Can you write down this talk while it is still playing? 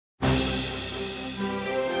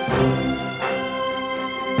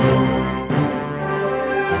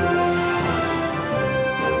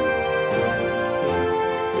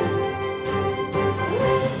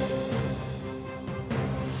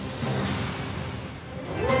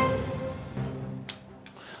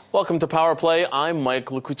Welcome to Power Play. I'm Mike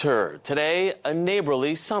LeCouture. Today, a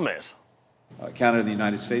neighborly summit. Canada and the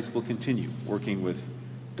United States will continue working with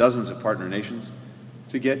dozens of partner nations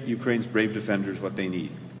to get Ukraine's brave defenders what they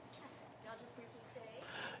need.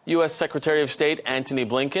 U.S. Secretary of State Antony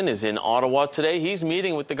Blinken is in Ottawa today. He's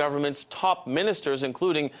meeting with the government's top ministers,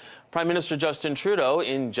 including Prime Minister Justin Trudeau.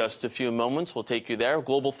 In just a few moments, we'll take you there.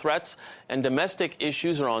 Global threats and domestic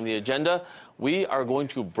issues are on the agenda. We are going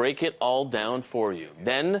to break it all down for you.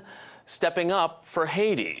 Then, stepping up for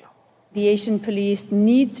Haiti. The Haitian police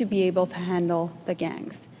needs to be able to handle the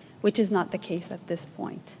gangs, which is not the case at this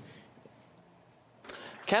point.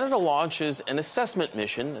 Canada launches an assessment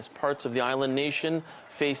mission as parts of the island nation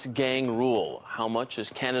face gang rule. How much is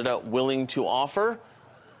Canada willing to offer?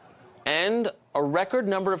 And a record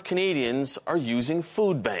number of Canadians are using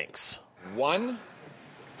food banks.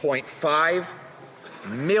 1.5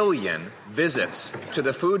 million visits to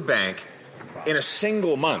the food bank in a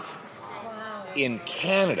single month in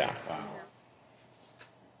Canada.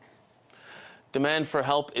 Demand for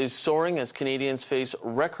help is soaring as Canadians face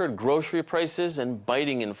record grocery prices and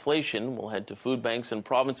biting inflation. We'll head to food banks and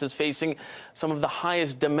provinces facing some of the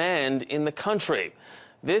highest demand in the country.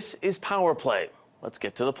 This is Power Play. Let's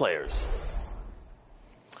get to the players.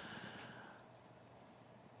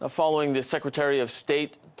 Now, following the Secretary of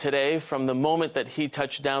State today, from the moment that he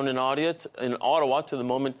touched down in Ottawa to the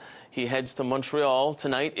moment he heads to Montreal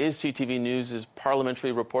tonight, is CTV News'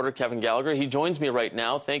 parliamentary reporter Kevin Gallagher. He joins me right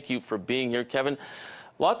now. Thank you for being here, Kevin.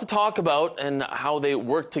 A lot to talk about and how they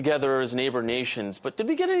work together as neighbor nations. But did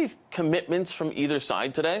we get any commitments from either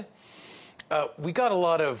side today? We got a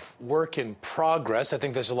lot of work in progress. I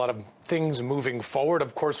think there's a lot of things moving forward.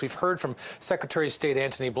 Of course, we've heard from Secretary of State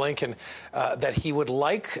Antony Blinken that he would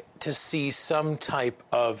like to see some type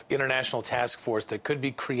of international task force that could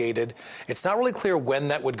be created. It's not really clear when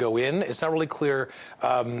that would go in. It's not really clear,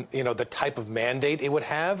 the type of mandate it would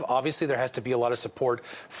have. Obviously, there has to be a lot of support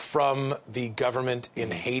from the government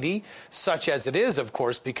in Haiti, such as it is, of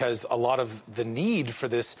course, because a lot of the need for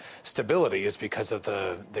this stability is because of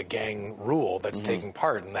the gang rule that's taking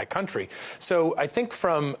part in that country. So I think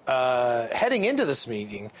from heading into this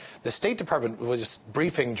meeting, the State Department was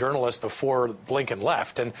briefing journalists before Blinken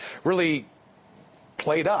left and really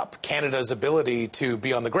played up Canada's ability to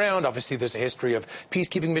be on the ground. Obviously, there's a history of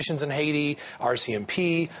peacekeeping missions in Haiti,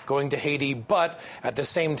 RCMP going to Haiti. But at the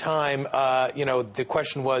same time, the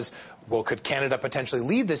question was, well, could Canada potentially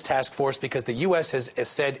lead this task force because the U.S. has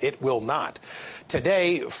said it will not?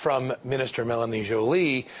 Today, from Minister Mélanie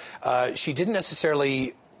Joly, she didn't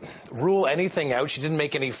necessarily rule anything out. She didn't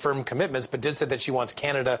make any firm commitments, but did say that she wants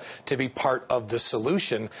Canada to be part of the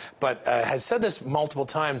solution, but has said this multiple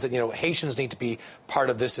times that, Haitians need to be part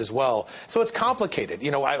of this as well. So it's complicated.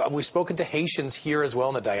 We've spoken to Haitians here as well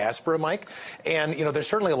in the diaspora, Mike, and, there's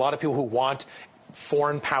certainly a lot of people who want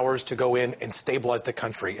foreign powers to go in and stabilize the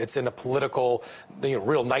country. It's in a political,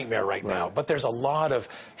 real nightmare right now. But there's a lot of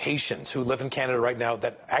Haitians who live in Canada right now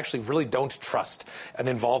that actually really don't trust an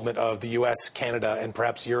involvement of the U.S., Canada, and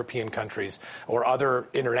perhaps European countries or other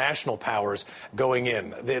international powers going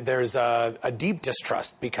in. There's a deep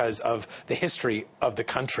distrust because of the history of the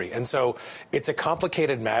country. And so it's a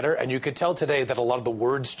complicated matter. And you could tell today that a lot of the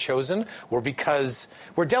words chosen were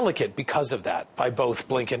delicate because of that by both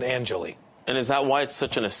Blinken and Joly. And is that why it's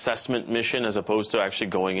such an assessment mission as opposed to actually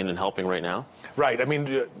going in and helping right now? Right. I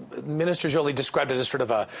mean, Minister Joly described it as sort of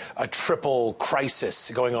a triple crisis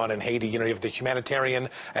going on in Haiti. You have the humanitarian,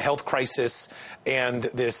 a health crisis, and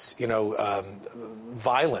this,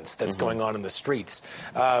 violence that's going on in the streets.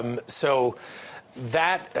 So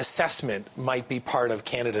that assessment might be part of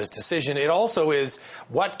Canada's decision. It also is,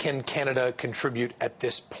 what can Canada contribute at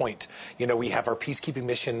this point? We have our peacekeeping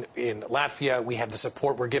mission in Latvia. We have the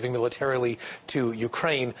support we're giving militarily to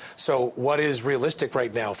Ukraine. So what is realistic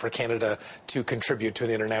right now for Canada to contribute to an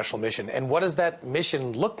international mission? And what does that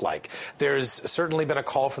mission look like? There's certainly been a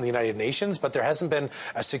call from the United Nations, but there hasn't been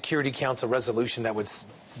a Security Council resolution that would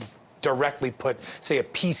directly put, say, a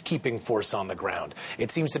peacekeeping force on the ground. It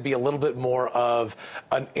seems to be a little bit more of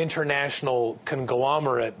an international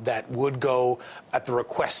conglomerate that would go at the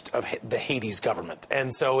request of the Haiti's government.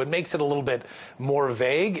 And so it makes it a little bit more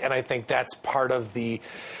vague, and I think that's part of the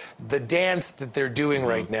dance that they're doing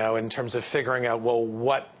right now in terms of figuring out, well,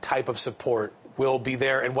 what type of support will be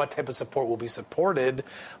there and what type of support will be supported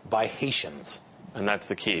by Haitians. And that's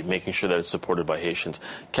the key, making sure that it's supported by Haitians.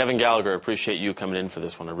 Kevin Gallagher, I appreciate you coming in for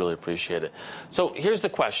this one. I really appreciate it. So here's the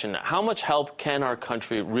question. How much help can our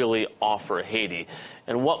country really offer Haiti?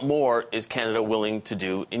 And what more is Canada willing to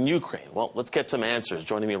do in Ukraine? Well, let's get some answers.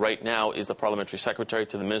 Joining me right now is the Parliamentary Secretary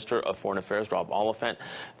to the Minister of Foreign Affairs, Rob Oliphant.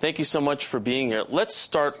 Thank you so much for being here. Let's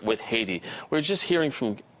start with Haiti. We're just hearing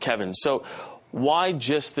from Kevin. So why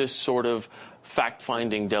just this sort of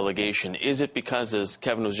fact-finding delegation? Is it because, as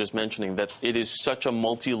Kevin was just mentioning, that it is such a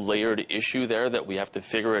multi-layered issue there that we have to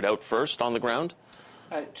figure it out first on the ground?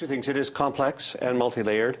 Two things. It is complex and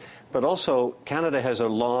multi-layered, but also Canada has a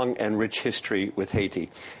long and rich history with Haiti.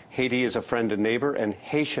 Haiti is a friend and neighbor, and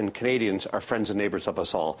Haitian Canadians are friends and neighbors of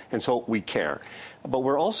us all, and so we care. But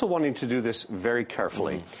we're also wanting to do this very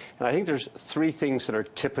carefully. And I think there's three things that are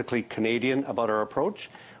typically Canadian about our approach.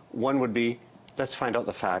 One would be, let's find out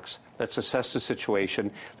the facts. Let's assess the situation.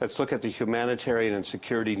 Let's look at the humanitarian and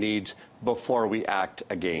security needs before we act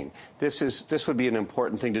again. This would be an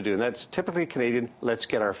important thing to do. And that's typically Canadian. Let's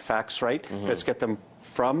get our facts right. Let's get them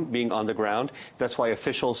from being on the ground. That's why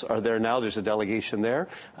officials are there now. There's a delegation there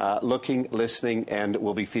looking, listening, and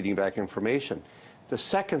we'll be feeding back information. The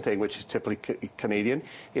second thing, which is typically Canadian,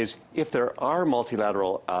 is if there are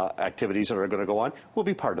multilateral activities that are going to go on, we'll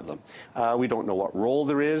be part of them. We don't know what role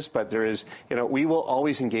there is, but there is, we will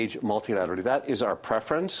always engage multilaterally. That is our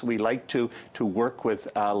preference. We like to work with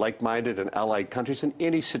like-minded and allied countries in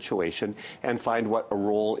any situation and find what a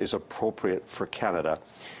role is appropriate for Canada.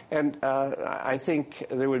 And I think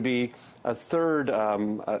there would be a third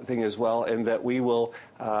thing as well, in that we will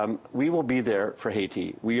be there for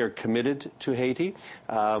Haiti. We are committed to Haiti.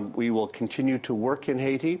 We will continue to work in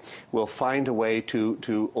Haiti. We'll find a way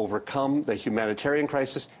to overcome the humanitarian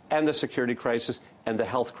crisis and the security crisis and the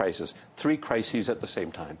health crisis. Three crises at the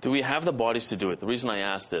same time. Do we have the bodies to do it? The reason I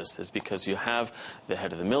ask this is because you have the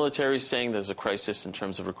head of the military saying there's a crisis in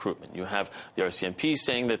terms of recruitment. You have the RCMP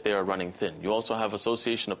saying that they are running thin. You also have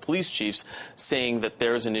Association of Police Chiefs saying that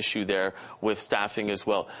there's an issue there with staffing as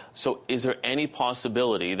well. So is there any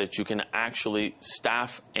possibility that you can actually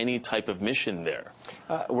staff any type of mission there?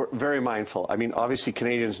 We're very mindful. I mean, obviously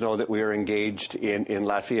Canadians know that we are engaged in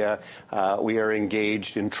Latvia. We are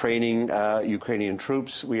engaged in training Ukrainian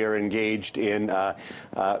troops. We are engaged in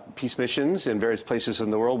peace missions in various places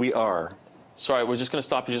in the world. We are. Sorry, we're just going to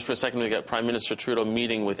stop you just for a second. We got Prime Minister Trudeau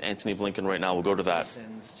meeting with Antony Blinken right now. We'll go to that.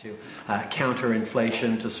 To counter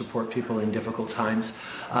inflation, to support people in difficult times.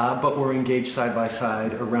 But we're engaged side by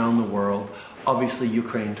side around the world. Obviously,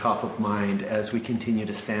 Ukraine top of mind as we continue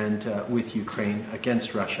to stand with Ukraine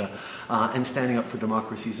against Russia and standing up for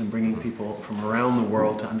democracies and bringing people from around the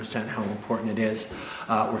world to understand how important it is.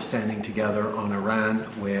 We're standing together on Iran,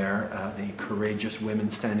 where the courageous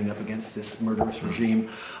women standing up against this murderous regime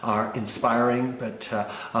are inspiring, but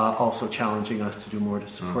also challenging us to do more to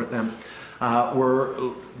support them. We're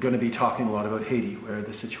going to be talking a lot about Haiti, where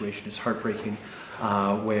the situation is heartbreaking.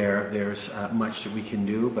 Where there's much that we can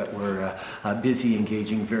do, but we're busy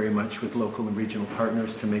engaging very much with local and regional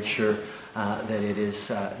partners to make sure that it is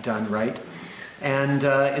done right. And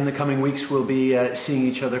in the coming weeks, we'll be seeing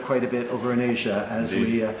each other quite a bit over in Asia as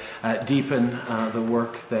we deepen the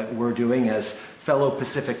work that we're doing as fellow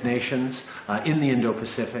Pacific nations in the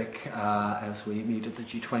Indo-Pacific as we meet at the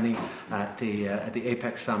G20, at the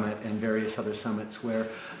APEC summit and various other summits where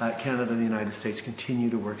Canada and the United States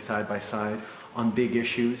continue to work side by side on big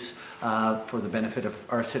issues for the benefit of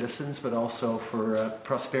our citizens, but also for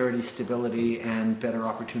prosperity, stability, and better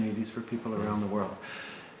opportunities for people around the world.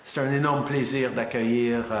 I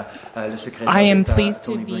am pleased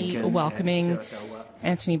to be welcoming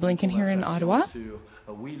Antony Blinken here in Ottawa.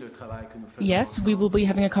 Yes, we will be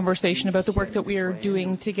having a conversation about the work that we are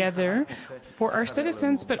doing together for our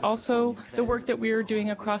citizens, but also the work that we are doing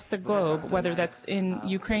across the globe, whether that's in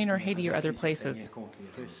Ukraine or Haiti or other places.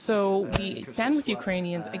 So we stand with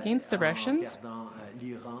Ukrainians against the Russians.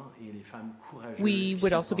 We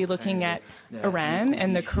would also be looking at Iran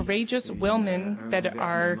and the courageous women that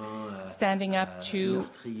are standing up to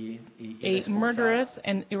a murderous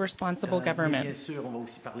and irresponsible government.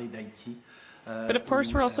 But of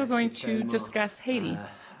course, we're also going to discuss Haiti.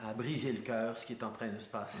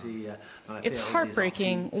 It's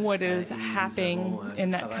heartbreaking what is happening in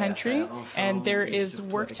that country, and there is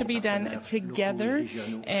work to be done together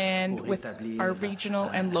and with our regional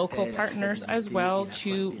and local partners as well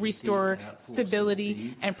to restore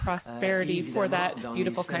stability and prosperity for that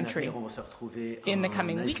beautiful country. In the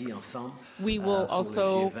coming weeks, we will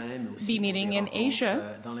also be meeting in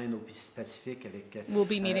Asia. We'll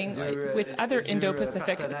be meeting with other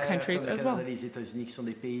Indo-Pacific countries as well.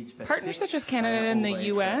 Partners such as Canada and the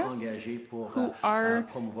U.S., who are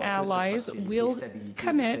allies, will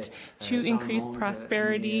commit to increase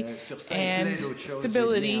prosperity and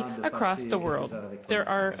stability across the world. There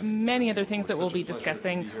are many other things that we'll be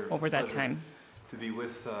discussing over that time. To be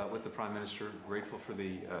with the Prime Minister, grateful for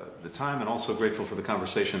the time, and also grateful for the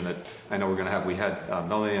conversation that I know we're going to have. We had,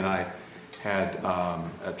 Melanie and I had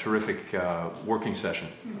a terrific working session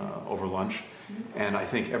over lunch, and I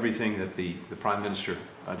think everything that the Prime Minister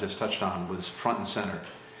just touched on was front and center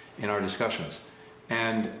in our discussions.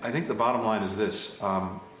 And I think the bottom line is this.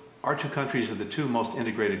 Our two countries are the two most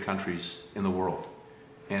integrated countries in the world.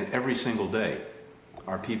 And every single day,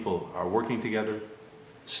 our people are working together,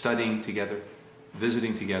 studying together,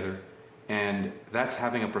 visiting together, and that's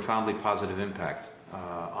having a profoundly positive impact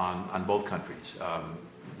on both countries.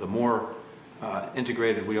 The more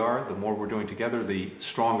integrated we are, the more we're doing together, the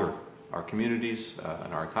stronger our communities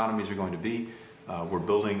and our economies are going to be. We're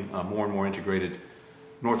building a more and more integrated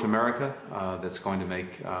North America that's going to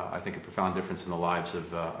make, I think, a profound difference in the lives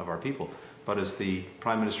of our people. But as the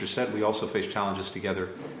Prime Minister said, we also face challenges together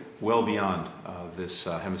well beyond this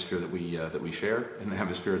hemisphere that we share in the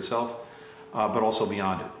hemisphere itself, but also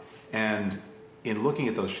beyond it. And in looking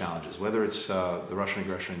at those challenges, whether it's the Russian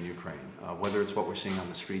aggression in Ukraine, whether it's what we're seeing on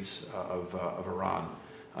the streets of Iran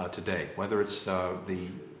today, whether it's the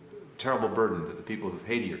terrible burden that the people of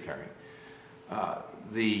Haiti are carrying,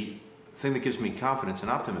 the thing that gives me confidence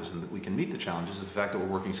and optimism that we can meet the challenges is the fact that we're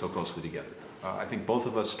working so closely together. I think both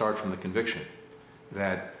of us start from the conviction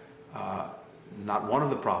that not one of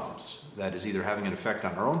the problems that is either having an effect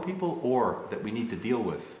on our own people or that we need to deal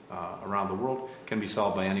with around the world can be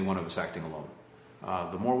solved by any one of us acting alone.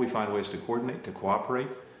 The more we find ways to coordinate, to cooperate,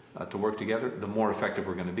 to work together, the more effective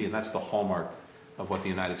we're going to be. And that's the hallmark of what the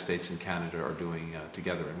United States and Canada are doing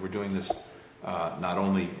together. And we're doing this not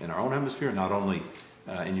only in our own hemisphere, not only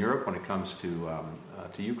in Europe when it comes to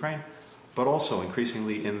Ukraine, but also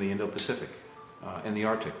increasingly in the Indo-Pacific, in the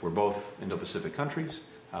Arctic. We're both Indo-Pacific countries.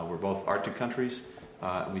 We're both Arctic countries,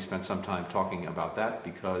 and we spent some time talking about that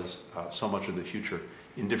because so much of the future,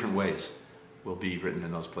 in different ways, will be written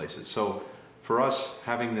in those places. So for us,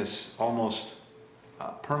 having this almost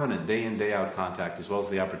permanent day-in, day-out contact, as well as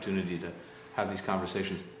the opportunity to have these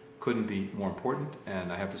conversations, couldn't be more important,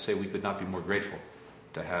 and I have to say we could not be more grateful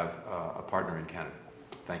to have a partner in Canada.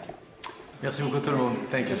 Thank you. Merci beaucoup, tout le monde.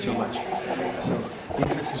 Thank you so much.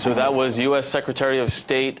 So that was U.S. Secretary of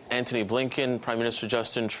State Antony Blinken, Prime Minister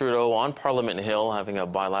Justin Trudeau on Parliament Hill having a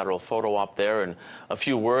bilateral photo op there and a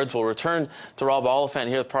few words. We'll return to Rob Oliphant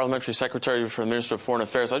here, the Parliamentary Secretary for the Minister of Foreign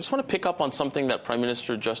Affairs. I just want to pick up on something that Prime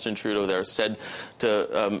Minister Justin Trudeau there said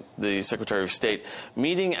to the Secretary of State.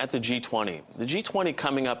 Meeting at the G20. The G20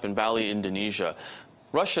 coming up in Bali, Indonesia.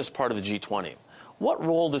 Russia's part of the G20. What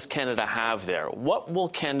role does Canada have there? What will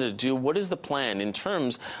Canada do? What is the plan in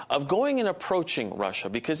terms of going and approaching Russia?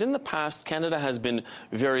 Because in the past, Canada has been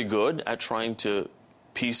very good at trying to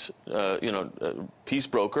peace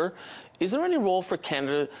broker. Is there any role for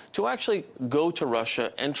Canada to actually go to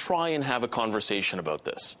Russia and try and have a conversation about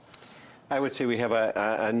this? I would say we have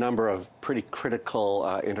a number of pretty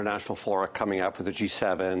critical international fora coming up with the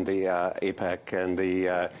G7, the APEC, and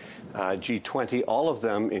the G20. All of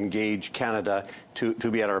them engage Canada to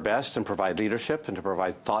be at our best and provide leadership and to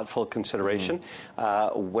provide thoughtful consideration.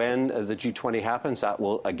 When the G20 happens, that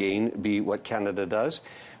will again be what Canada does.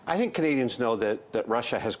 I think Canadians know that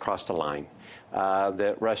Russia has crossed a line.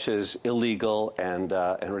 That Russia's illegal and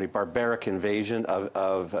really barbaric invasion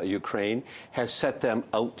of Ukraine has set them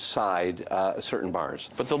outside certain bars.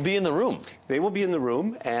 But they'll be in the room. They will be in the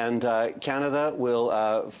room, and Canada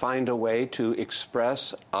will find a way to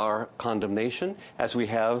express our condemnation, as we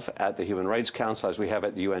have at the Human Rights Council, as we have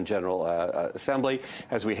at the UN General Assembly,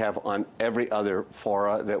 as we have on every other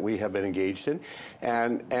fora that we have been engaged in.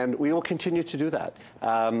 And we will continue to do that.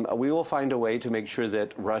 We will find a way to make sure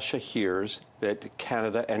that Russia hears that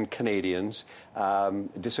Canada and Canadians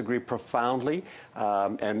disagree profoundly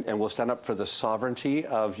and will stand up for the sovereignty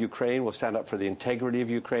of Ukraine, will stand up for the integrity of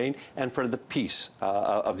Ukraine, and for the peace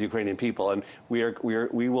of the Ukrainian people. And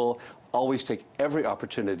we will always take every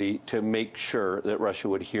opportunity to make sure that Russia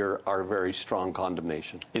would hear our very strong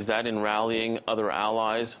condemnation. Is that in rallying other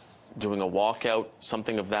allies doing a walkout,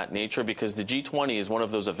 something of that nature? Because the G20 is one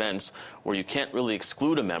of those events where you can't really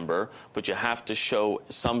exclude a member, but you have to show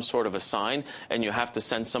some sort of a sign, and you have to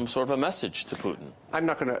send some sort of a message to Putin. I'm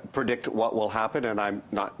not going to predict what will happen, and I'm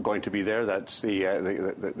not going to be there. That's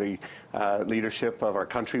the leadership of our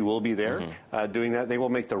country will be there doing that. They will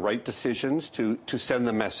make the right decisions to send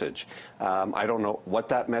the message. I don't know what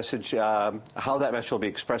that message, how that message will be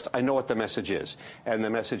expressed. I know what the message is, and the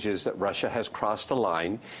message is that Russia has crossed a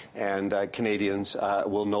line, and Canadians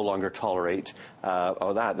will no longer tolerate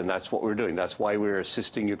that, and that's what we're doing. That's why we're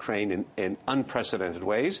assisting Ukraine in unprecedented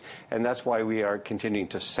ways, and that's why we are continuing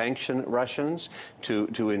to sanction Russians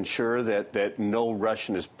to ensure that no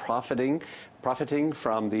Russian is profiting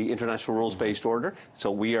from the international rules-based order.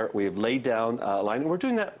 So we have laid down a line, and we're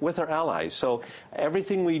doing that with our allies. So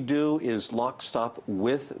everything we do is lockstep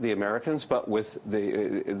with the Americans, but with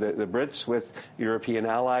the Brits, with European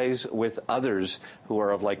allies, with others who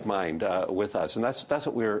are of like mind with us, and that's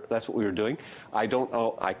what we're doing. I don't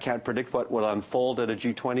know. I can't predict what will unfold at a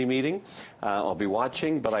G20 meeting. I'll be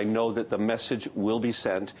watching, but I know that the message will be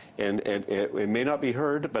sent, and it may not be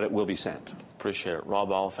heard, but it will be sent. Appreciate it.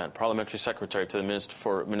 Rob Oliphant, Parliamentary Secretary to the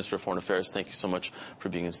Minister of Foreign Affairs. Thank you so much for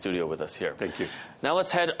being in studio with us here. Thank you. Now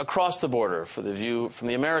let's head across the border for the view from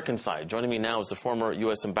the American side. Joining me now is the former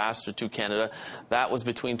U.S. Ambassador to Canada. That was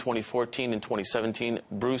between 2014 and 2017,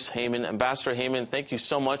 Bruce Heyman. Ambassador Heyman, thank you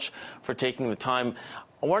so much for taking the time.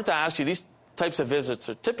 I wanted to ask you, these types of visits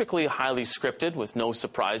are typically highly scripted with no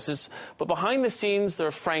surprises, but behind the scenes there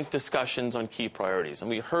are frank discussions on key priorities.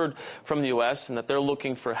 And we heard from the U.S. and that they're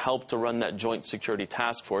looking for help to run that joint security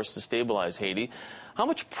task force to stabilize Haiti. How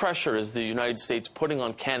much pressure is the United States putting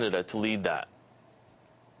on Canada to lead that?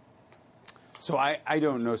 So I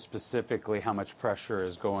don't know specifically how much pressure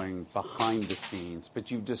is going behind the scenes,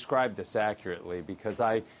 but you've described this accurately, because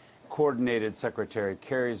I coordinated Secretary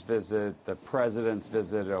Kerry's visit, the President's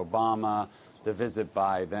visit, Obama, the visit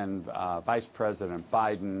by then Vice President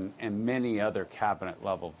Biden, and many other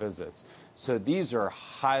cabinet-level visits. So these are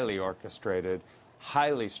highly orchestrated,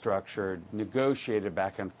 highly structured, negotiated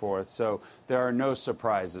back and forth. So there are no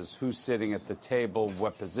surprises who's sitting at the table,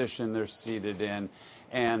 what position they're seated in,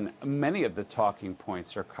 and many of the talking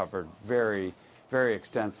points are covered very, very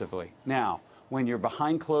extensively. Now, when you're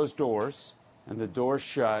behind closed doors and the door's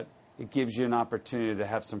shut, it gives you an opportunity to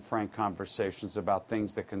have some frank conversations about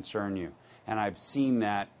things that concern you. And I've seen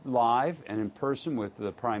that live and in person with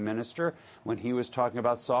the Prime Minister when he was talking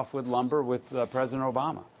about softwood lumber with President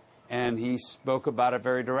Obama. And he spoke about it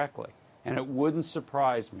very directly. And it wouldn't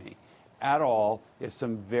surprise me at all if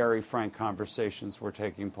some very frank conversations were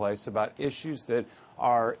taking place about issues that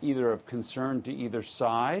are either of concern to either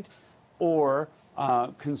side or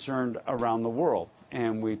concerned around the world.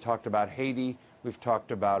 And we talked about Haiti. We've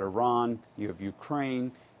talked about Iran. You have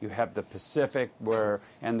Ukraine. You have the Pacific,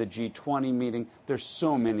 and the G20 meeting. There's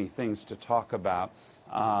so many things to talk about,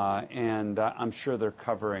 and I'm sure they're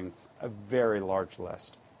covering a very large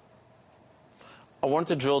list. I wanted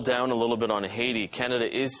to drill down a little bit on Haiti.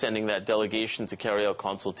 Canada is sending that delegation to carry out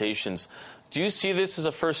consultations. Do you see this as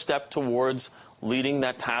a first step towards leading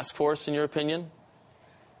that task force, in your opinion?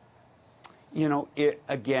 You know,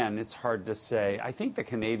 again, it's hard to say. I think the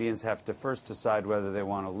Canadians have to first decide whether they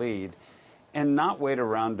want to lead and not wait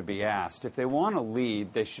around to be asked. If they want to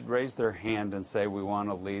lead, they should raise their hand and say, we want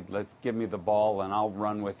to lead. Give me the ball and I'll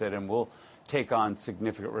run with it and we'll take on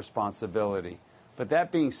significant responsibility. But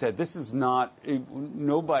that being said, this is not,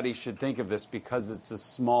 nobody should think of this because it's a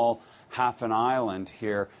small half an island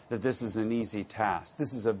here, that this is an easy task.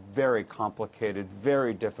 This is a very complicated,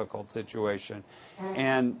 very difficult situation.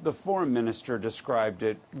 And the foreign minister described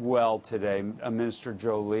it well today, Minister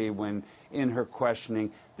Jolie, when in her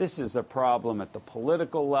questioning, this is a problem at the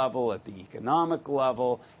political level, at the economic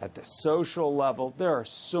level, at the social level. There are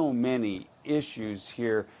so many issues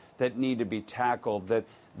here that need to be tackled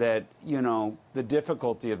that you know, the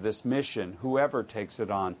difficulty of this mission, whoever takes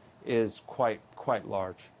it on, is quite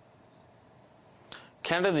large.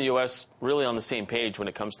 Canada and the U.S. really on the same page when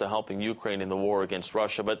it comes to helping Ukraine in the war against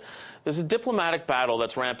Russia, but there's a diplomatic battle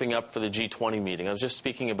that's ramping up for the G20 meeting. I was just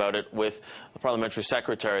speaking about it with the Parliamentary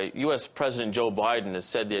Secretary. U.S. President Joe Biden has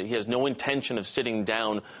said that he has no intention of sitting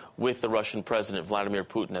down with the Russian President Vladimir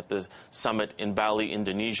Putin at the summit in Bali,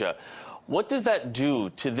 Indonesia. What does that do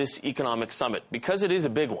to this economic summit? Because it is a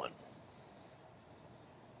big one.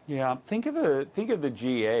 Yeah, think of the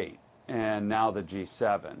G8 and now the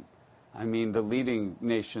G7. I mean, the leading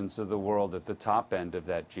nations of the world at the top end of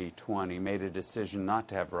that G20 made a decision not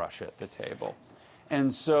to have Russia at the table.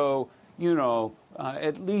 And so, you know,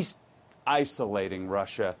 at least isolating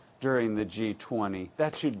Russia during the G20,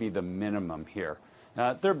 that should be the minimum here.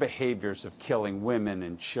 their behaviors of killing women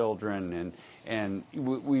and children, and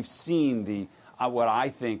we've seen the what I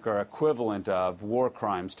think are equivalent of war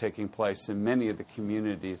crimes taking place in many of the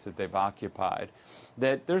communities that they've occupied,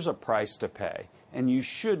 that there's a price to pay. And you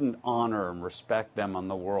shouldn't honor and respect them on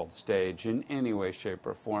the world stage in any way, shape,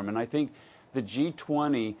 or form. And I think the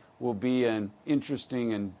G20 will be an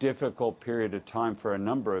interesting and difficult period of time for a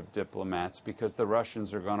number of diplomats, because the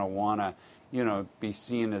Russians are going to want to, be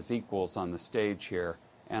seen as equals on the stage here.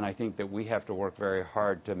 And I think that we have to work very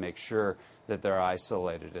hard to make sure that they're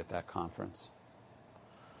isolated at that conference.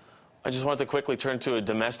 I just wanted to quickly turn to a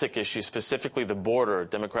domestic issue, specifically the border.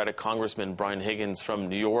 Democratic Congressman Brian Higgins from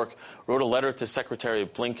New York wrote a letter to Secretary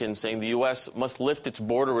Blinken saying the U.S. must lift its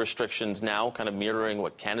border restrictions now, kind of mirroring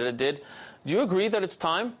what Canada did. Do you agree that it's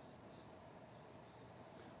time?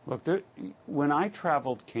 Look, when I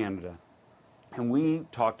traveled Canada and we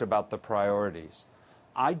talked about the priorities,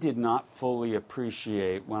 I did not fully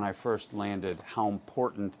appreciate when I first landed how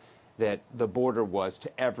important that the border was to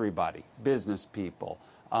everybody, business people,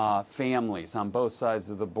 families on both sides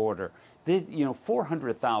of the border.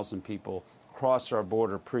 400,000 people cross our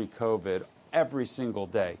border pre-COVID every single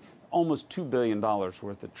day. Almost $2 billion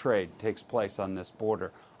worth of trade takes place on this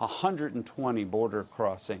border, 120 border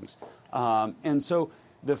crossings. And so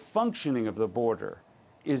the functioning of the border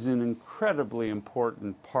is an incredibly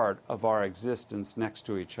important part of our existence next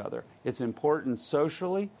to each other. It's important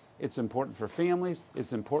socially, it's important for families,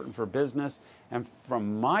 it's important for business, and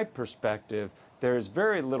from my perspective, there is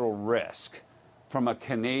very little risk from a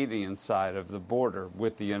Canadian side of the border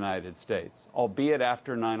with the United States. Albeit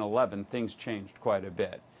after 9/11, things changed quite a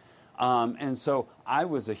bit. And so I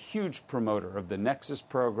was a huge promoter of the Nexus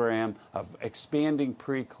program, of expanding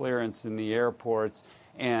pre-clearance in the airports,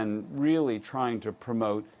 and really trying to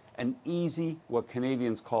promote an easy, what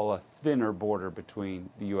Canadians call a thinner border between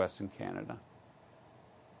the U.S. and Canada.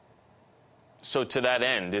 So to that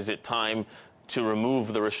end, is it time to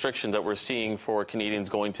remove the restrictions that we're seeing for Canadians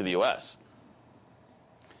going to the U.S.?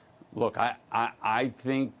 Look, I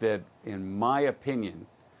think that, in my opinion,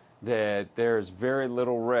 that there's very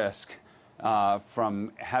little risk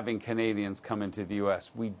from having Canadians come into the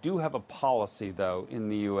U.S. We do have a policy, though, in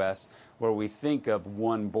the U.S. where we think of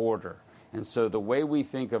one border. And so the way we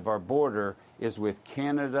think of our border is with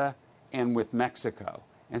Canada and with Mexico.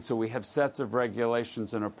 And so we have sets of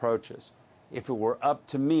regulations and approaches. If it were up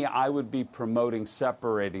to me, I would be promoting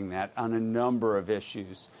separating that on a number of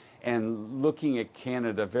issues and looking at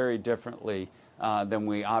Canada very differently than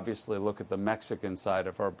we obviously look at the Mexican side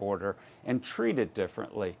of our border, and treat it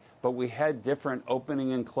differently. But we had different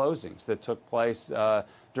opening and closings that took place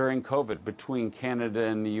during COVID between Canada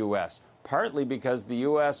and the U.S., partly because the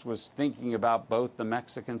U.S. was thinking about both the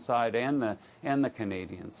Mexican side and the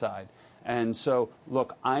Canadian side. And so,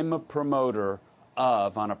 look, I'm a promoter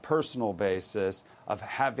of, on a personal basis, of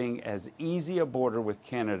having as easy a border with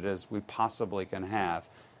Canada as we possibly can have.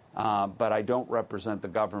 But I don't represent the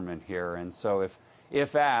government here. And so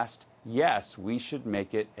if asked, yes, we should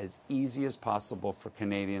make it as easy as possible for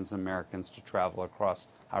Canadians and Americans to travel across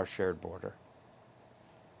our shared border.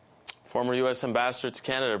 Former U.S. Ambassador to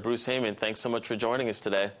Canada, Bruce Heyman, thanks so much for joining us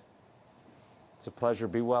today. It's a pleasure.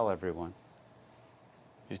 Be well, everyone.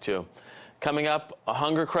 You too. Coming up, a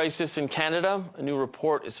hunger crisis in Canada. A new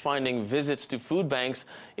report is finding visits to food banks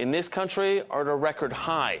in this country are at a record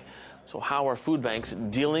high. So how are food banks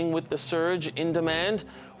dealing with the surge in demand?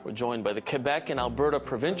 We're joined by the Quebec and Alberta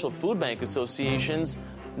Provincial Food Bank Associations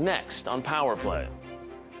next on Power Play.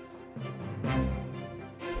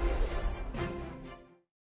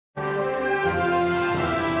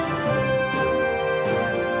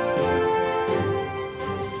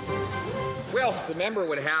 The member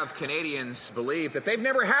would have Canadians believe that they've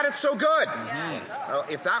never had it so good. Yes. Well,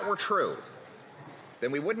 if that were true,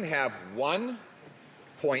 then we wouldn't have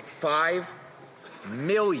 1.5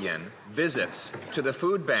 million visits to the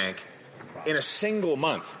food bank in a single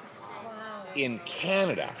month in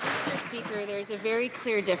Canada. Mr. Speaker, there's a very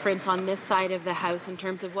clear difference on this side of the House in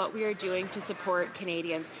terms of what we are doing to support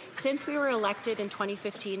Canadians. Since we were elected in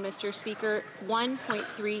 2015, Mr. Speaker,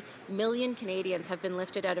 1.3 million Canadians have been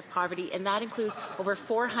lifted out of poverty, and that includes over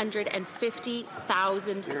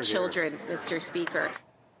 450,000 children, Mr. Speaker.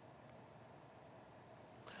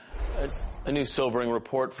 A new sobering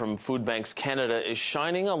report from Food Banks Canada is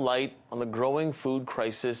shining a light on the growing food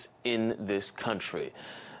crisis in this country.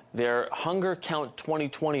 Their Hunger Count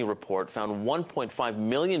 2020 report found 1.5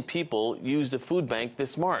 million people used a food bank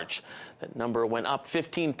this March. That number went up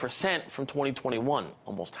 15% from 2021.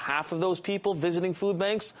 Almost half of those people visiting food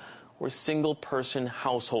banks were single-person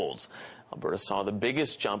households. Alberta saw the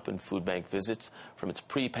biggest jump in food bank visits from its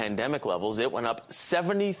pre-pandemic levels. It went up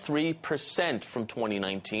 73% from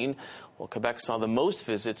 2019, while Quebec saw the most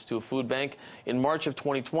visits to a food bank in March of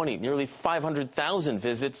 2020, nearly 500,000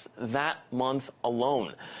 visits that month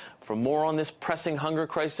alone. For more on this pressing hunger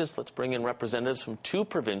crisis, let's bring in representatives from two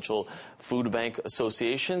provincial food bank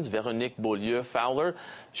associations. Véronique Beaulieu-Fowler,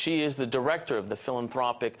 she is the director of the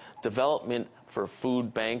Philanthropic Development for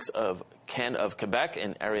Food Banks of Quebec,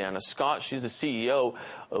 and Ariana Scott, she's the CEO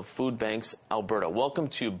of Food Banks Alberta. Welcome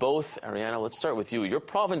to both. Ariana, let's start with you. Your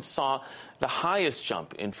province saw the highest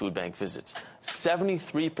jump in food bank visits,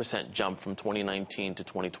 73% jump from 2019 to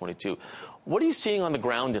 2022. What are you seeing on the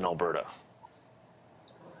ground in Alberta?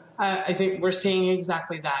 I think we're seeing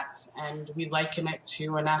exactly that, and we liken it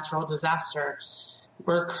to a natural disaster.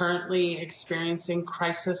 We're currently experiencing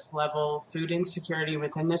crisis-level food insecurity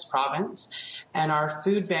within this province, and our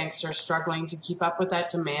food banks are struggling to keep up with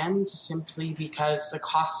that demand simply because the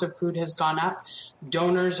cost of food has gone up,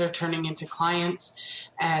 donors are turning into clients,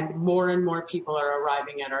 and more people are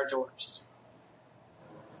arriving at our doors.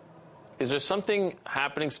 Is there something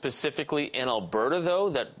happening specifically in Alberta, though,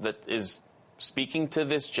 that is speaking to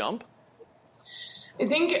this jump? I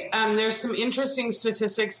think there's some interesting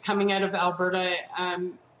statistics coming out of Alberta.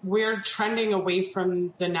 We're trending away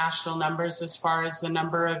from the national numbers as far as the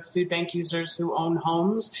number of food bank users who own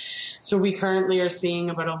homes. So we currently are seeing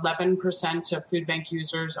about 11% of food bank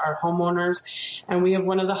users are homeowners, and we have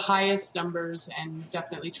one of the highest numbers and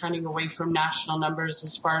definitely trending away from national numbers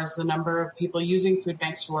as far as the number of people using food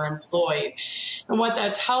banks who are employed. And what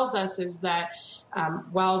that tells us is that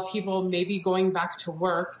while people may be going back to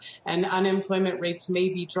work and unemployment rates may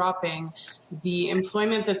be dropping, the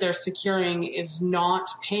employment that they're securing is not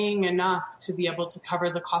paying enough to be able to cover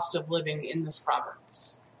the cost of living in this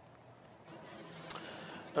province.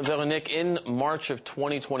 Véronique, in March of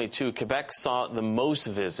 2022, Quebec saw the most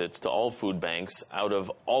visits to all food banks out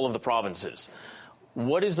of all of the provinces.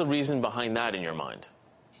 What is the reason behind that in your mind?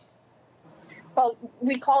 Well,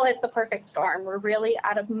 we call it the perfect storm. We're really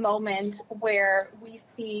at a moment where we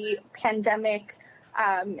see pandemic,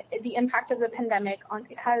 the impact of the pandemic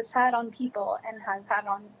has had on people and has had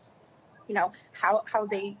on, how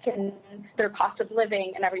they can, their cost of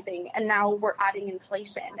living and everything. And now we're adding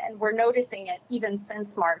inflation, and we're noticing it even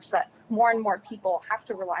since March that more and more people have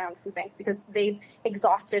to rely on food banks because they've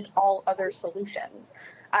exhausted all other solutions.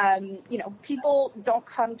 People don't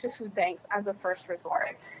come to food banks as a first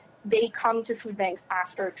resort. They come to food banks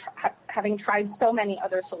after having tried so many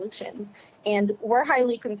other solutions. And we're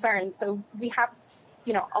highly concerned. So we have,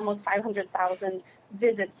 almost 500,000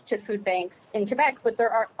 visits to food banks in Quebec, but there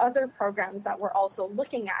are other programs that we're also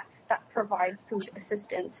looking at that provide food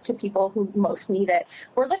assistance to people who most need it.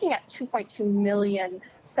 We're looking at 2.2 million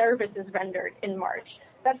services rendered in March.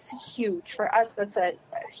 That's huge. For us, that's a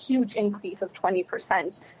huge increase of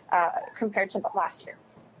 20% compared to last year.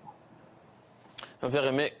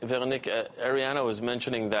 Véronique, Ariana was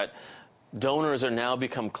mentioning that donors are now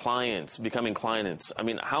becoming clients. I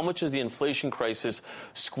mean, how much is the inflation crisis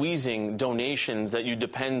squeezing donations that you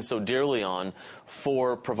depend so dearly on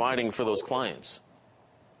for providing for those clients?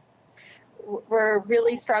 We're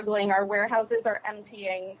really struggling. Our warehouses are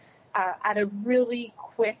emptying at a really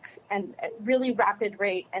quick and really rapid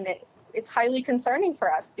rate, and it's highly concerning for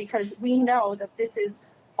us because we know that this is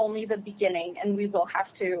only the beginning, and we will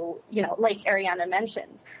have to, like Ariana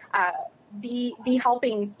mentioned, be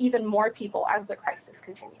helping even more people as the crisis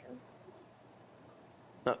continues.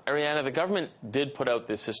 Now, Ariana, the government did put out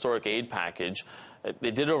this historic aid package.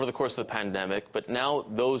 They did it over the course of the pandemic, but now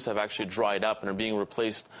those have actually dried up and are being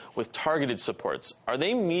replaced with targeted supports. Are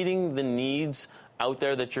they meeting the needs out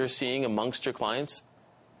there that you're seeing amongst your clients?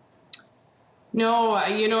 No,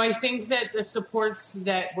 I think that the supports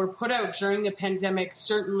that were put out during the pandemic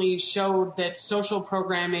certainly showed that social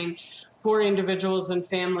programming for individuals and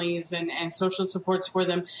families and social supports for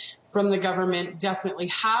them from the government definitely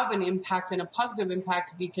have an impact and a positive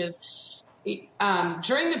impact because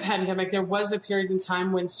during the pandemic, there was a period in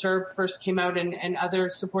time when CERB first came out and other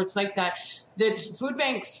supports like that food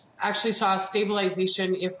banks actually saw a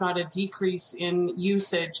stabilization, if not a decrease in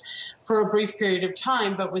usage for a brief period of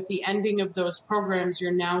time. But with the ending of those programs,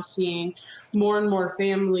 you're now seeing more and more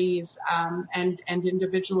families and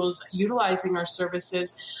individuals utilizing our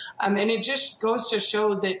services. And it just goes to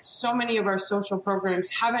show that so many of our social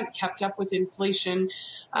programs haven't kept up with inflation.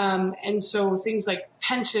 And so things like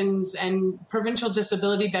pensions and provincial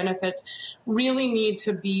disability benefits really need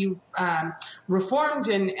to be reformed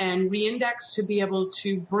and reindexed to be able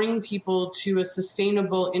to bring people to a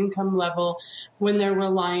sustainable income level when they're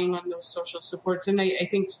relying on those social supports. And I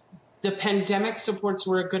think The pandemic supports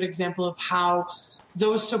were a good example of how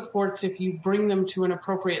those supports, if you bring them to an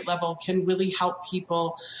appropriate level, can really help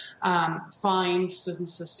people find some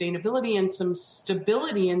sustainability and some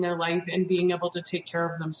stability in their life and being able to take care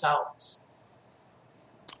of themselves.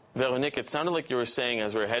 Veronique, it sounded like you were saying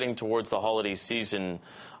as we're heading towards the holiday season,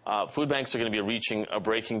 food banks are going to be reaching a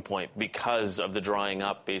breaking point because of the drying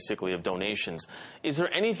up, basically, of donations. Is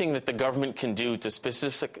there anything that the government can do to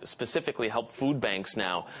specifically help food banks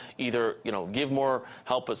now, either give more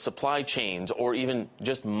help with supply chains or even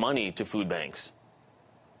just money to food banks?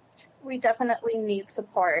 We definitely need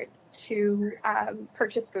support to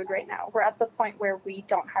purchase food right now. We're at the point where we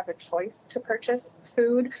don't have a choice to purchase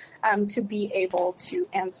food to be able to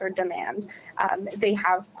answer demand. They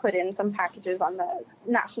have put in some packages on the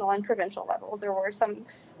national and provincial level. There was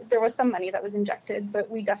some money that was injected, but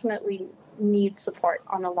we definitely need support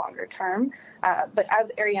on a longer term. But as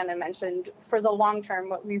Ariana mentioned, for the long term,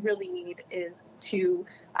 what we really need is to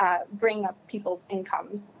bring up people's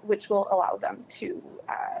incomes, which will allow them to,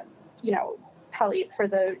 palliate for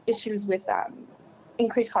the issues with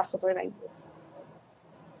increased cost of living.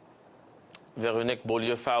 Veronique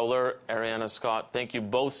Beaulieu-Fowler, Ariana Scott, thank you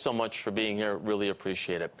both so much for being here. Really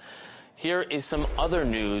appreciate it. Here is some other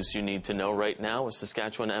news you need to know right now. A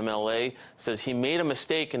Saskatchewan MLA says he made a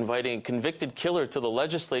mistake inviting a convicted killer to the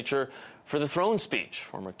legislature for the throne speech.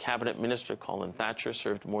 Former cabinet minister Colin Thatcher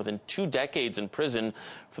served more than 2 decades in prison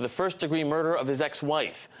for the first-degree murder of his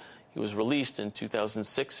ex-wife. He was released in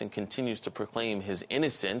 2006 and continues to proclaim his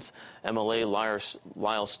innocence. MLA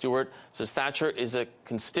Lyle Stewart says Thatcher is a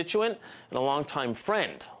constituent and a longtime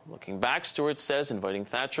friend. Looking back, Stewart says inviting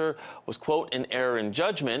Thatcher was, quote, an error in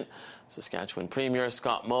judgment. Saskatchewan Premier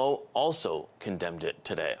Scott Moe also condemned it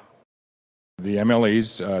today. The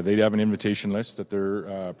MLAs, they have an invitation list that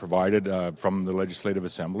they're provided from the Legislative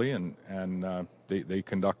Assembly, and they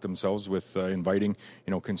conduct themselves with inviting,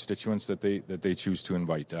 constituents that they choose to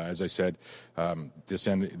invite. As I said, this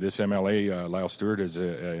MLA, Lyle Stewart, has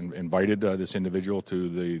invited this individual to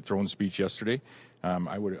the throne speech yesterday.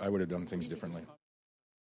 I would have done things differently.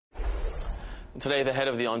 Today, the head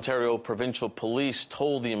of the Ontario Provincial Police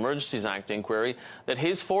told the Emergencies Act inquiry that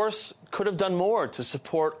his force could have done more to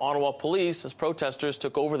support Ottawa police as protesters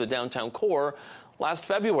took over the downtown core last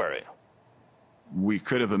February. We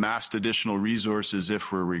could have amassed additional resources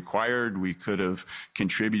if we're required. We could have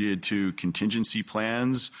contributed to contingency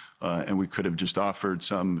plans, and we could have just offered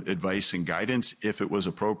some advice and guidance if it was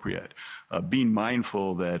appropriate. Being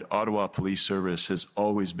mindful that Ottawa Police Service has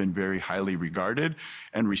always been very highly regarded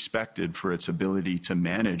and respected for its ability to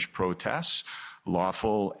manage protests,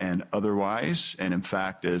 lawful and otherwise. And in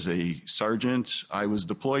fact, as a sergeant, I was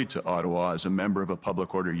deployed to Ottawa as a member of a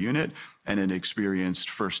public order unit and had experienced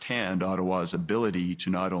firsthand Ottawa's ability to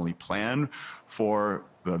not only plan for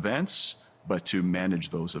events, but to manage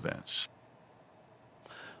those events.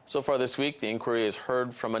 So far this week, the inquiry has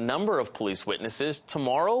heard from a number of police witnesses.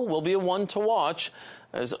 Tomorrow will be a one to watch,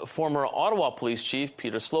 as former Ottawa Police Chief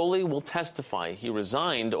Peter Slowly will testify. He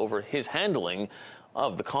resigned over his handling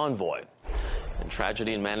of the convoy. And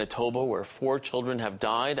tragedy in Manitoba, where 4 children have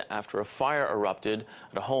died after a fire erupted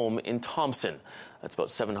at a home in Thompson. That's about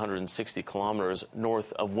 760 kilometers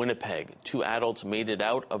north of Winnipeg. 2 adults made it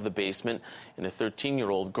out of the basement, and a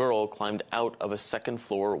 13-year-old girl climbed out of a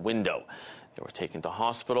second-floor window. They were taken to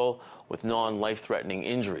hospital with non-life-threatening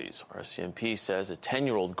injuries. RCMP says a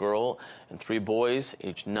 10-year-old girl and 3 boys,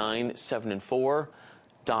 aged 9, 7, and 4,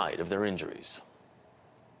 died of their injuries.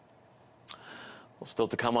 Well, still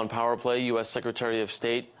to come on Power Play, U.S. Secretary of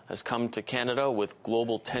State has come to Canada with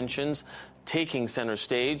global tensions taking center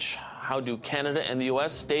stage. How do Canada and the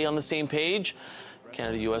U.S. stay on the same page?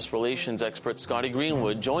 Canada-U.S. relations expert Scotty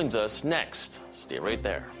Greenwood joins us next. Stay right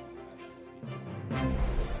there.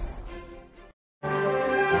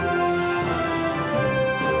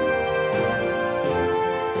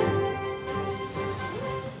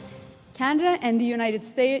 Canada and the United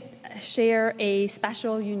States share a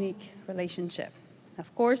special, unique relationship.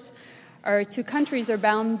 Of course, our 2 countries are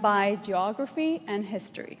bound by geography and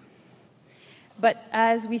history. But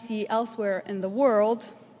as we see elsewhere in the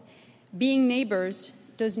world, being neighbors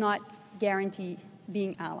does not guarantee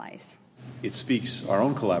being allies. It speaks, our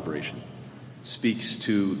own collaboration speaks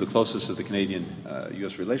to the closeness of the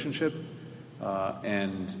Canadian-U.S. relationship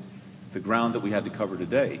and the ground that we had to cover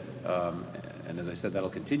today. And as I said, that'll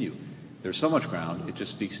continue. There's so much ground, it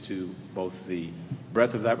just speaks to both the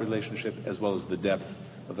breadth of that relationship as well as the depth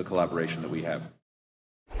of the collaboration that we have.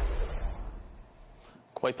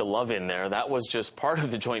 Quite the love in there. That was just part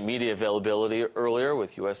of the joint media availability earlier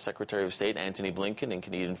with U.S. Secretary of State Antony Blinken and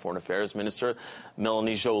Canadian Foreign Affairs Minister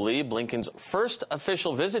Melanie Joly. Blinken's first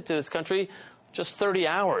official visit to this country, just 30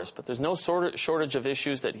 hours, but there's no shortage of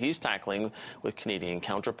issues that he's tackling with Canadian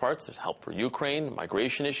counterparts. There's help for Ukraine,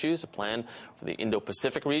 migration issues, a plan for the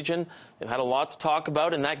Indo-Pacific region. They've had a lot to talk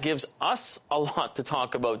about, and that gives us a lot to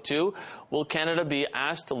talk about, too. Will Canada be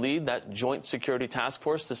asked to lead that joint security task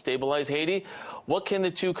force to stabilize Haiti? What can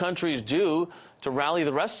the two countries do to rally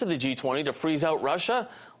the rest of the G20 to freeze out Russia?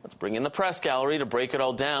 Let's bring in the press gallery to break it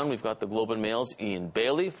all down. We've got the Globe and Mail's Ian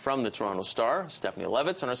Bailey, from the Toronto Star, Stephanie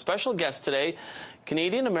Levitz, and our special guest today,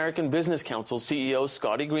 Canadian American Business Council CEO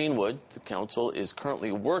Scotty Greenwood. The council is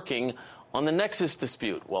currently working on the Nexus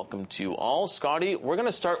dispute. Welcome to you all. Scotty, we're going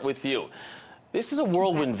to start with you. This is a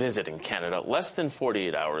whirlwind visit in Canada, less than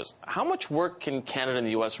 48 hours. How much work can Canada and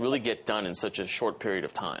the U.S. really get done in such a short period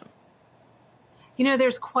of time? You know,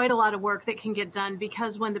 there's quite a lot of work that can get done,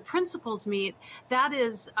 because when the principals meet, that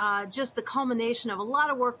is just the culmination of a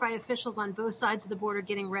lot of work by officials on both sides of the border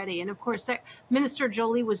getting ready. And of course, Minister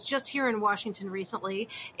Joly was just here in Washington recently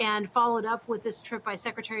and followed up with this trip by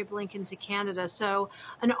Secretary Blinken to Canada. So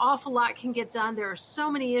an awful lot can get done. There are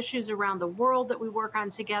so many issues around the world that we work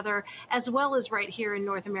on together, as well as right here in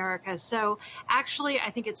North America. So actually,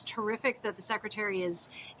 I think it's terrific that the Secretary is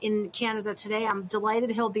in Canada today. I'm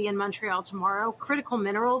delighted he'll be in Montreal tomorrow. Critical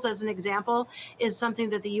minerals, as an example, is something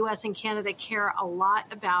that the U.S. and Canada care a lot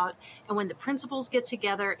about. And when the principals get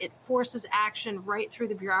together, it forces action right through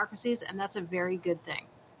the bureaucracies, and that's a very good thing.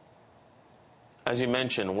 As you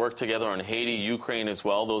mentioned, work together on Haiti, Ukraine as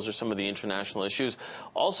well. Those are some of the international issues.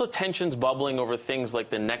 Also, tensions bubbling over things like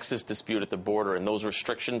the Nexus dispute at the border and those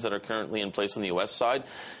restrictions that are currently in place on the U.S. side.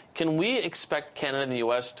 Can we expect Canada and the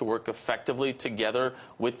U.S. to work effectively together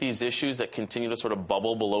with these issues that continue to sort of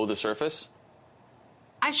bubble below the surface?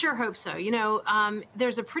 I sure hope so. You know,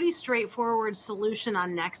 there's a pretty straightforward solution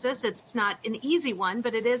on Nexus. It's not an easy one,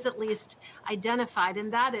 but it is at least identified,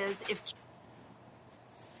 and that is if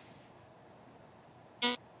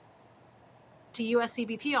to U.S.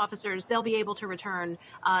 CBP officers, they'll be able to return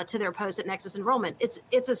to their post at Nexus enrollment.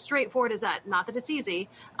 It's as straightforward as that. Not that it's easy,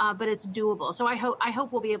 but it's doable. So I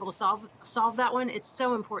hope we'll be able to solve that one. It's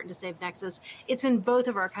so important to save Nexus. It's in both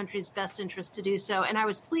of our countries' best interest to do so. And I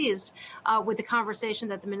was pleased with the conversation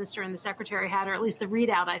that the minister and the secretary had, or at least the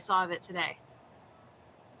readout I saw of it today.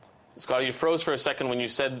 Scotty, you froze for a second when you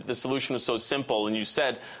said the solution was so simple, and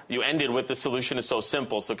you ended with the solution is so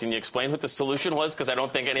simple. So can you explain what the solution was? Because I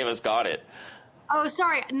don't think any of us got it. Oh,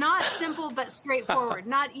 sorry. Not simple, but straightforward.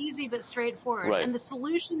 Not easy, but straightforward. Right. And the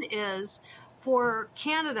solution is for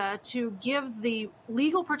Canada to give the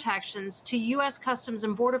legal protections to U.S. Customs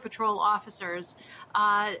and Border Patrol officers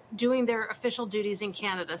doing their official duties in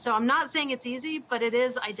Canada. So I'm not saying it's easy, but it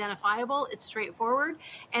is identifiable. It's straightforward.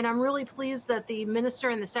 And I'm really pleased that the minister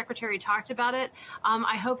and the secretary talked about it.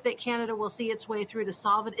 I hope that Canada will see its way through to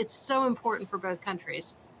solve it. It's so important for both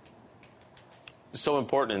countries. So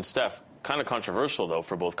important. And Steph, kind of controversial, though,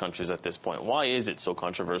 for both countries at this point. Why is it so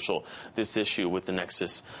controversial, this issue with the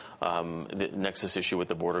Nexus issue with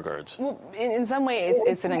the border guards? Well, in some way,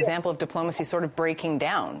 it's an example of diplomacy sort of breaking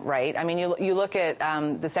down, right? I mean, you look at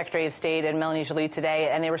the Secretary of State and Melanie Joly today,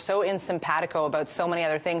 and they were so in simpatico about so many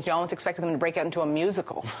other things. You almost expected them to break out into a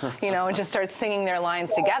musical, and just start singing their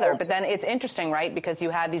lines together. But then it's interesting, right? Because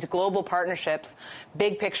you have these global partnerships,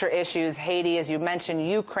 big picture issues, Haiti, as you mentioned,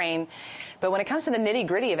 Ukraine. But when it comes to the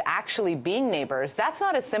nitty-gritty of actually being neighbors, that's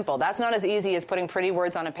not as simple. That's not as easy as putting pretty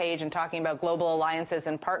words on a page and talking about global alliances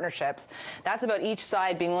and partnerships. That's about each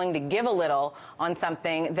side being willing to give a little on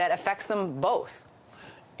something that affects them both.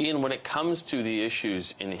 Ian, when it comes to the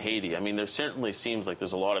issues in Haiti, I mean, there certainly seems like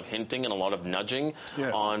there's a lot of hinting and a lot of nudging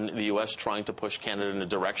on the U.S. trying to push Canada in a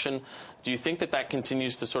direction. Do you think that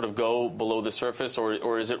continues to sort of go below the surface,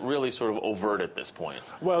 or is it really sort of overt at this point?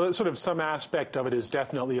 Well, sort of some aspect of it is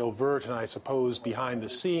definitely overt, and I suppose behind the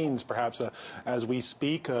scenes, perhaps as we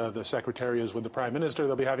speak, the Secretary is with the Prime Minister.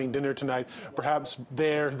 They'll be having dinner tonight. Perhaps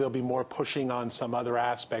there'll be more pushing on some other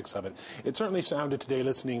aspects of it. It certainly sounded today,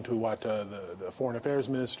 listening to what the Foreign Affairs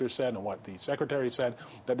Minister said and what the Secretary said,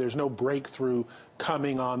 that there's no breakthrough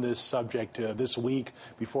coming on this subject this week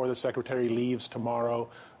before the Secretary leaves tomorrow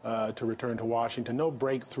to return to Washington. No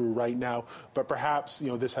breakthrough right now, but perhaps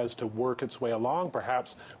this has to work its way along.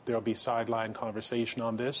 Perhaps there'll be sideline conversation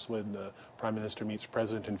on this when the Prime Minister meets the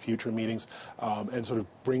President in future meetings and sort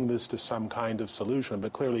of bring this to some kind of solution.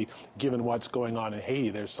 But clearly, given what's going on in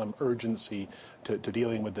Haiti, there's some urgency to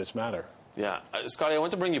dealing with this matter. Yeah. Scotty, I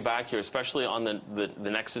want to bring you back here, especially on the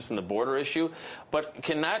nexus and the border issue. But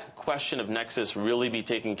can that question of nexus really be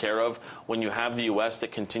taken care of when you have the U.S.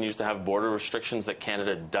 that continues to have border restrictions that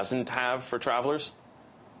Canada doesn't have for travelers?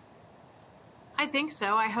 I think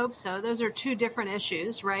so. I hope so. Those are two different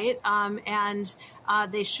issues, right? And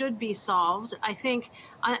they should be solved. I think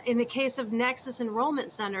in the case of Nexus enrollment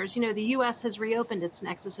centers, the U.S. has reopened its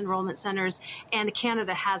Nexus enrollment centers and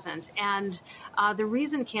Canada hasn't. And the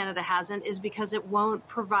reason Canada hasn't is because it won't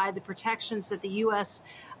provide the protections that the U.S.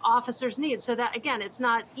 officers need. So that, again, it's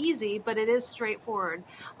not easy, but it is straightforward.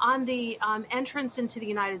 On the entrance into the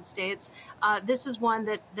United States, this is one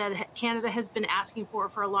that Canada has been asking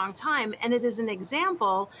for a long time, and it is an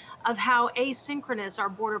example of how asynchronous our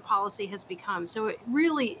border policy has become. So it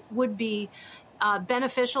really would be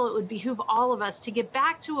beneficial. It would behoove all of us to get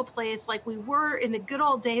back to a place like we were in the good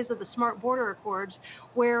old days of the Smart Border Accords,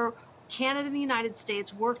 where Canada and the United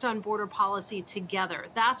States worked on border policy together.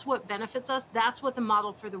 That's what benefits us. That's what the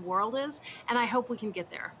model for the world is. And I hope we can get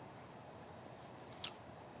there.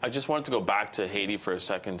 I just wanted to go back to Haiti for a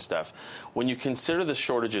second, Steph. When you consider the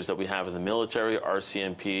shortages that we have in the military,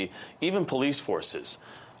 RCMP, even police forces,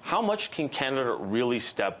 how much can Canada really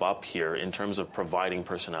step up here in terms of providing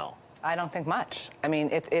personnel? I don't think much. I mean,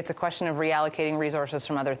 it's a question of reallocating resources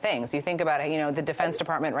from other things. You think about it, the Defense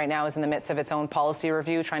Department right now is in the midst of its own policy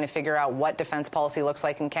review, trying to figure out what defense policy looks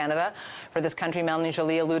like in Canada. For this country, Melanie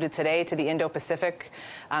Joly alluded today to the Indo-Pacific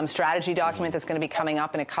strategy document that's going to be coming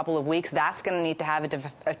up in a couple of weeks. That's going to need to have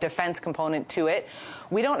a defense component to it.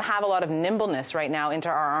 We don't have a lot of nimbleness right now into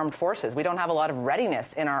our armed forces. We don't have a lot of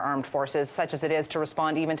readiness in our armed forces, such as it is to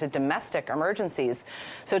respond even to domestic emergencies.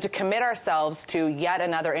 So to commit ourselves to yet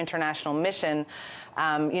another international mission,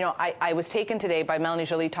 I was taken today by Melanie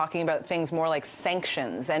Joly talking about things more like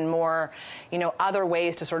sanctions and more, other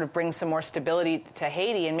ways to sort of bring some more stability to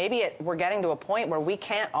Haiti. And maybe we're getting to a point where we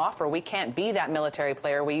can't be that military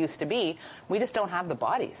player we used to be. We just don't have the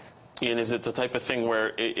bodies. Ian, is it the type of thing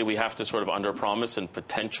where we have to sort of under-promise and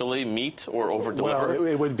potentially meet or over-deliver? Well,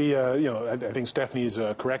 it would be, I think Stephanie's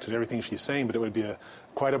correct in everything she's saying, but it would be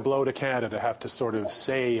quite a blow to Canada to have to sort of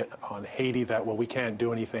say on Haiti that, well, we can't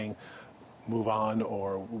do anything, move on,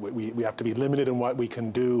 or we have to be limited in what we can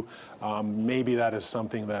do. Maybe that is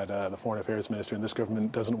something that the Foreign Affairs Minister in this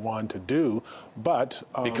government doesn't want to do, but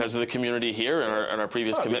because of the community here and our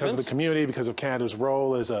previous commitments? Because of the community, because of Canada's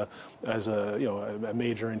role as a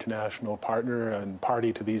major international partner and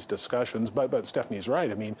party to these discussions. But Stephanie's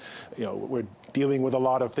right. I mean, we're dealing with a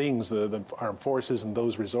lot of things. The armed forces and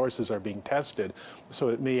those resources are being tested, so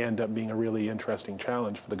it may end up being a really interesting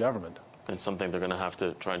challenge for the government. And something they're going to have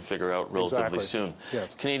to try and figure out relatively soon.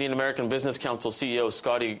 Yes. Canadian American Business Council CEO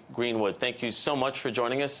Scotty Greenwood, thank you so much for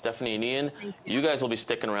joining us. Stephanie and Ian, you guys will be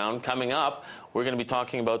sticking around. Coming up, we're going to be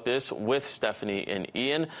talking about this with Stephanie and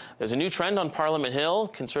Ian. There's a new trend on Parliament Hill.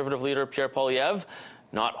 Conservative leader Pierre Poilievre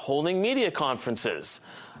not holding media conferences.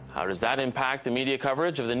 How does that impact the media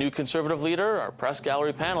coverage of the new Conservative leader? Our press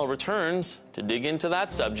gallery panel returns to dig into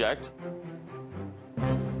that subject.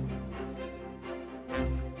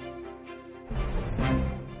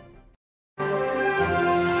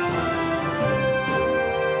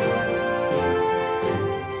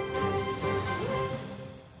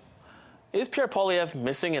 Is Pierre Poilievre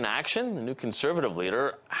missing in action? The new Conservative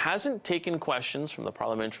leader hasn't taken questions from the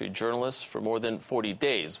parliamentary journalists for more than 40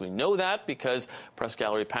 days. We know that because press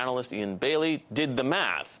gallery panelist Ian Bailey did the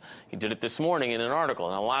math. He did it this morning in an article.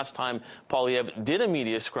 Now, last time Poilievre did a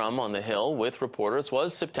media scrum on the Hill with reporters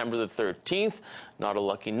was September the 13th. Not a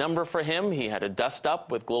lucky number for him. He had a dust-up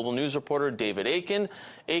with Global News reporter David Akin.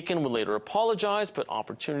 Akin would later apologize, but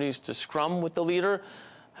opportunities to scrum with the leader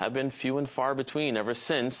have been few and far between ever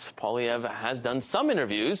since. Poilievre has done some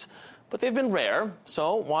interviews, but they've been rare.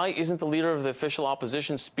 So why isn't the leader of the official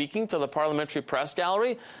opposition speaking to the parliamentary press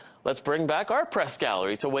gallery? Let's bring back our press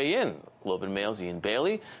gallery to weigh in. Globe and Mail's Ian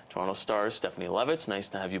Bailey, Toronto Star's Stephanie Levitz. Nice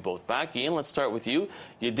to have you both back. Ian, let's start with you.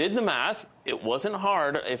 You did the math. It wasn't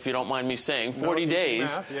hard, if you don't mind me saying. 40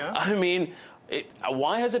 days. Math, yeah. I mean,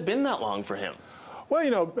 why has it been that long for him?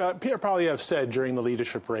 Well, Pierre Poilievre said during the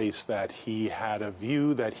leadership race that he had a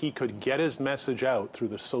view that he could get his message out through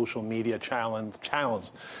the social media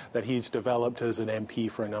channels that he's developed as an MP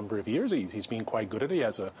for a number of years. He's been quite good at it. He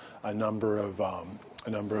has a number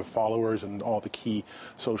of followers and all the key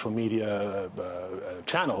social media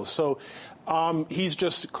channels. So he's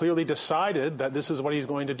just clearly decided that this is what he's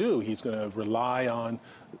going to do. He's going to rely on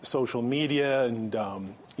social media and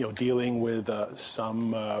dealing with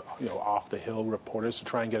some off-the-hill reporters to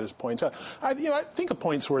try and get his points out. I think a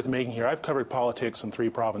point's worth making here. I've covered politics in 3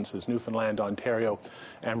 provinces, Newfoundland, Ontario,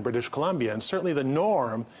 and British Columbia, and certainly the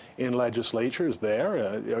norm in legislatures there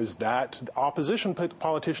is that opposition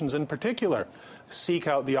politicians in particular seek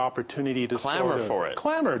out the opportunity to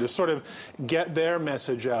clamor to sort of get their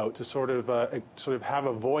message out, to sort of have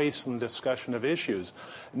a voice in the discussion of issues.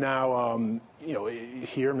 Now,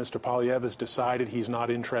 here Mr. Poilievre has decided he's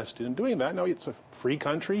not interested in doing that. No, it's a free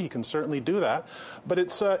country; he can certainly do that, but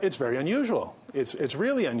it's very unusual. It's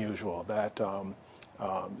really unusual that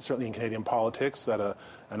certainly in Canadian politics that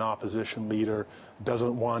an opposition leader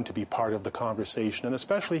doesn't want to be part of the conversation, and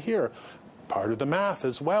especially here. Part of the math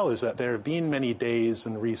as well is that there have been many days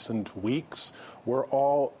in recent weeks where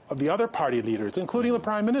all of the other party leaders, including the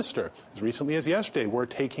Prime Minister, as recently as yesterday, were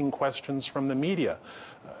taking questions from the media.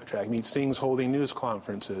 Jagmeet Singh's holding news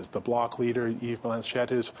conferences. The Bloc leader, Yves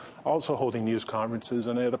Blanchette, is also holding news conferences.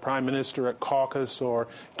 And the Prime Minister at caucus or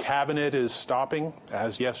Cabinet is stopping,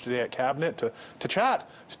 as yesterday at Cabinet, to chat.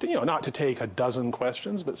 Not to take a dozen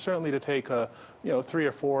questions, but certainly to take 3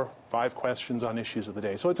 or 4, 5 questions on issues of the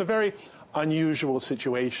day. So it's a very unusual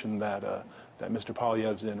situation that Mr.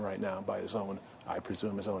 Poilievre's in right now by his own, I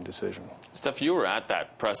presume, his own decision. Steph, you were at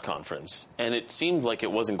that press conference, and it seemed like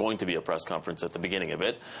it wasn't going to be a press conference at the beginning of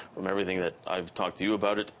it, from everything that I've talked to you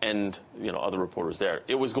about it and other reporters there.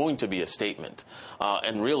 It was going to be a statement.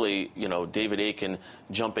 And really, David Akin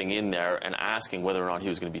jumping in there and asking whether or not he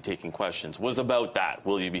was going to be taking questions was about that.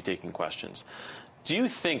 Will you be taking questions? Do you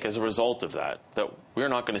think, as a result of that we're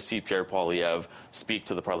not going to see Pierre Poilievre speak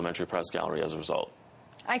to the Parliamentary Press Gallery as a result?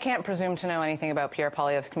 I can't presume to know anything about Pierre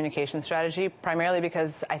Poilievre's communication strategy, primarily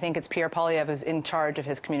because I think it's Pierre Poilievre who's in charge of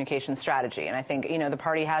his communication strategy. And I think, the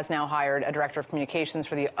party has now hired a director of communications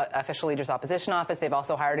for the official leader's opposition office. They've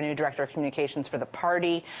also hired a new director of communications for the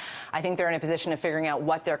party. I think they're in a position of figuring out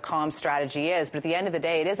what their comm strategy is. But at the end of the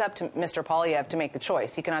day, it is up to Mr. Poilievre to make the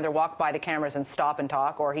choice. He can either walk by the cameras and stop and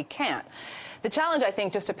talk, or he can't. The challenge, I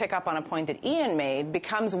think, just to pick up on a point that Ian made,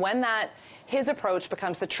 becomes when his approach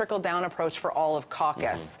becomes the trickle-down approach for all of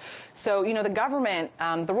caucus. So, the government,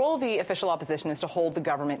 the role of the official opposition is to hold the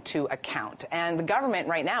government to account. And the government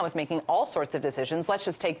right now is making all sorts of decisions. Let's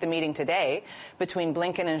just take the meeting today between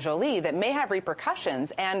Blinken and Joly that may have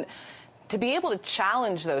repercussions. And to be able to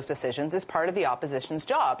challenge those decisions is part of the opposition's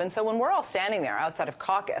job. And so when we're all standing there outside of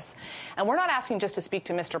caucus, and we're not asking just to speak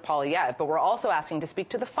to Mr. Poilievre, but we're also asking to speak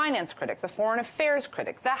to the finance critic, the foreign affairs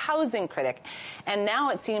critic, the housing critic, and now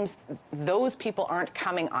it seems those people aren't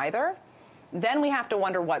coming either, then we have to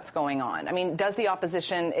wonder what's going on. I mean, does the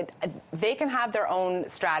opposition, they can have their own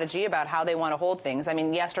strategy about how they want to hold things. I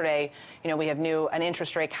mean, yesterday, we have an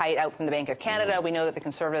interest rate hike out from the Bank of Canada. We know that the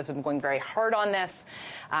Conservatives have been going very hard on this.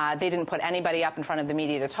 They didn't put anybody up in front of the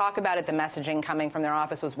media to talk about it. The messaging coming from their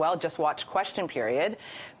office was, well, just watch question period.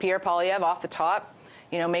 Pierre Poilievre off the top,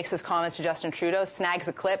 makes his comments to Justin Trudeau, snags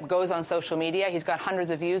a clip, goes on social media. He's got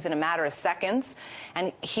hundreds of views in a matter of seconds,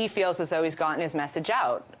 and he feels as though he's gotten his message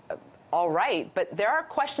out. All right, but there are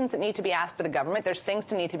questions that need to be asked by the government. There's things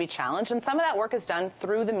to need to be challenged, and some of that work is done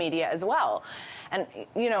through the media as well. And,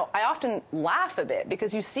 I often laugh a bit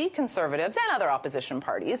because you see Conservatives and other opposition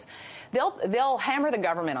parties, they'll hammer the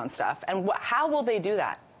government on stuff. And how will they do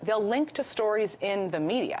that? They'll link to stories in the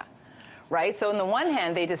media. Right? So on the one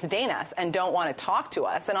hand, they disdain us and don't want to talk to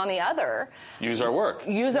us. And on the other, use our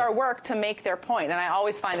work to make their point. And I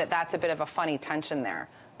always find that that's a bit of a funny tension there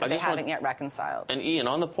that they haven't yet reconciled. And Ian,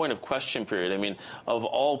 on the point of question period, I mean, of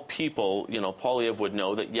all people, Poilievre would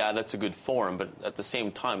know that, yeah, that's a good forum, but at the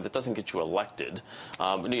same time, that doesn't get you elected.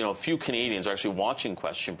 Few Canadians are actually watching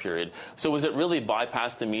question period. So was it really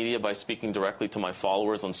bypass the media by speaking directly to my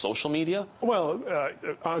followers on social media? Well,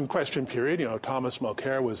 on question period, Thomas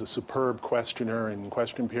Mulcair was a superb questioner in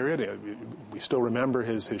question period. We still remember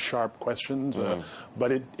his sharp questions,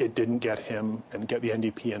 but it didn't get him and get the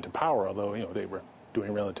NDP into power, although, they were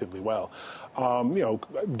doing relatively well.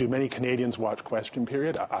 Do many Canadians watch question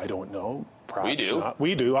period? I don't know. Perhaps we do. Not.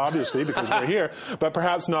 We do, obviously, because we're here. But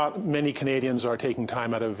perhaps not many Canadians are taking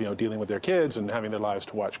time out of dealing with their kids and having their lives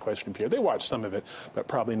to watch question period. They watch some of it, but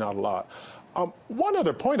probably not a lot. One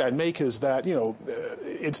other point I'd make is that,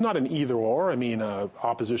 it's not an either-or. I mean,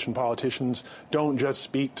 opposition politicians don't just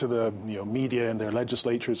speak to the media and their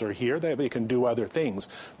legislatures are here. They can do other things.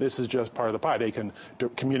 This is just part of the pie. They can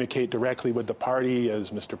communicate directly with the party,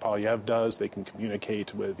 as Mr. Poilievre does. They can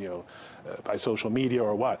communicate with, by social media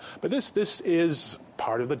or what. But this is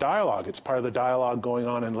part of the dialogue. It's part of the dialogue going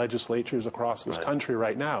on in legislatures across this country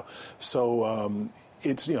right now. So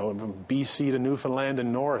it's, from BC to Newfoundland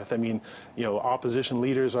and north. I mean, opposition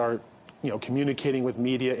leaders are communicating with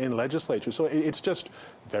media in legislature. So it's just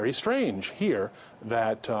very strange here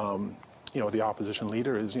that the opposition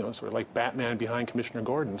leader is sort of like Batman behind Commissioner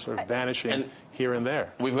Gordon, sort of vanishing here and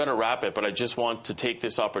there. We've got to wrap it, but I just want to take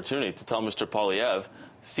this opportunity to tell Mr. Poilievre,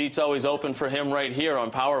 seat's always open for him right here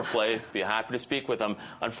on Power Play. Be happy to speak with him.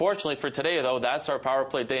 Unfortunately for today, though, that's our Power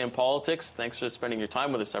Play Day in Politics. Thanks for spending your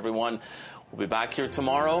time with us, everyone. We'll be back here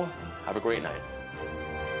tomorrow. Have a great night.